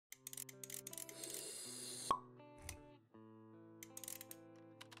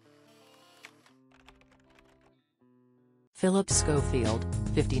Phillip Schofield,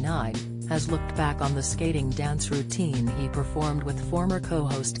 59, has looked back on the skating dance routine he performed with former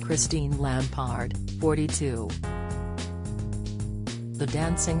co-host Christine Lampard, 42. The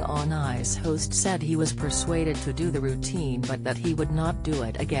Dancing on Ice host said he was persuaded to do the routine but that he would not do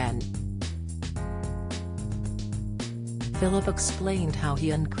it again. Phillip explained how he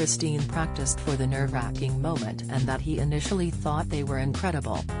and Christine practiced for the nerve-wracking moment and that he initially thought they were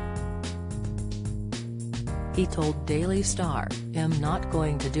incredible. He told Daily Star, "I'm not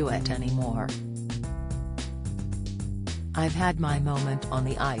going to do it anymore. I've had my moment on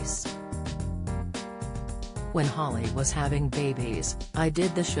the ice. When Holly was having babies, I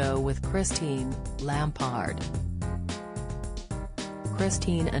did the show with Christine Lampard.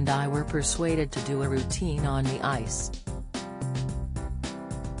 Christine and I were persuaded to do a routine on the ice."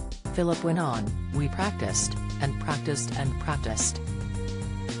 Phillip went on, "We practiced, and practiced and practiced.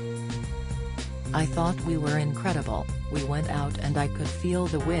 I thought we were incredible. We went out and I could feel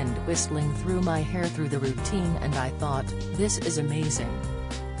the wind whistling through my hair through the routine and I thought, this is amazing."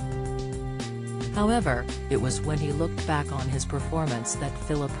 However, it was when he looked back on his performance that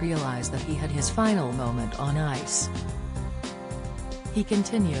Phillip realized that he had his final moment on ice. He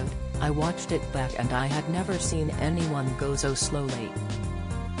continued, "I watched it back and I had never seen anyone go so slowly.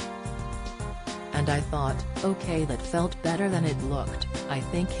 And I thought, okay, that felt better than it looked. I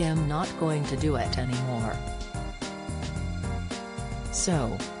think I'm not going to do it anymore.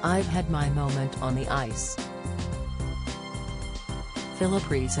 So, I've had my moment on the ice." Phillip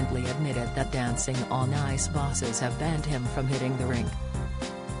recently admitted that Dancing on Ice bosses have banned him from hitting the rink.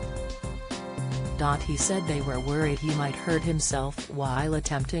 He said they were worried he might hurt himself while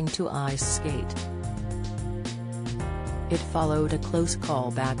attempting to ice skate. It followed a close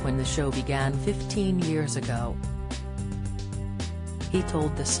call back when the show began 15 years ago. He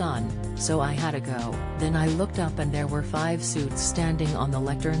told The Sun, "So I had to go, then I looked up and there were 5 suits standing on the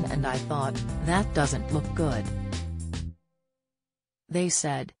lectern and I thought, that doesn't look good. They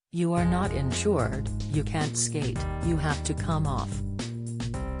said, you are not insured, you can't skate, you have to come off.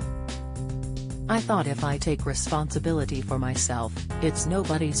 I thought if I take responsibility for myself, it's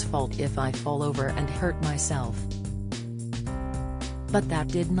nobody's fault if I fall over and hurt myself." But that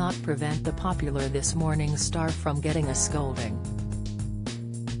did not prevent the popular This Morning star from getting a scolding.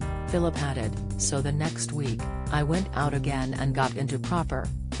 Phillip added, "So the next week, I went out again and got into proper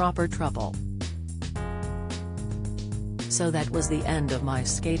trouble. So that was the end of my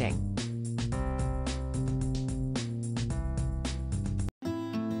skating.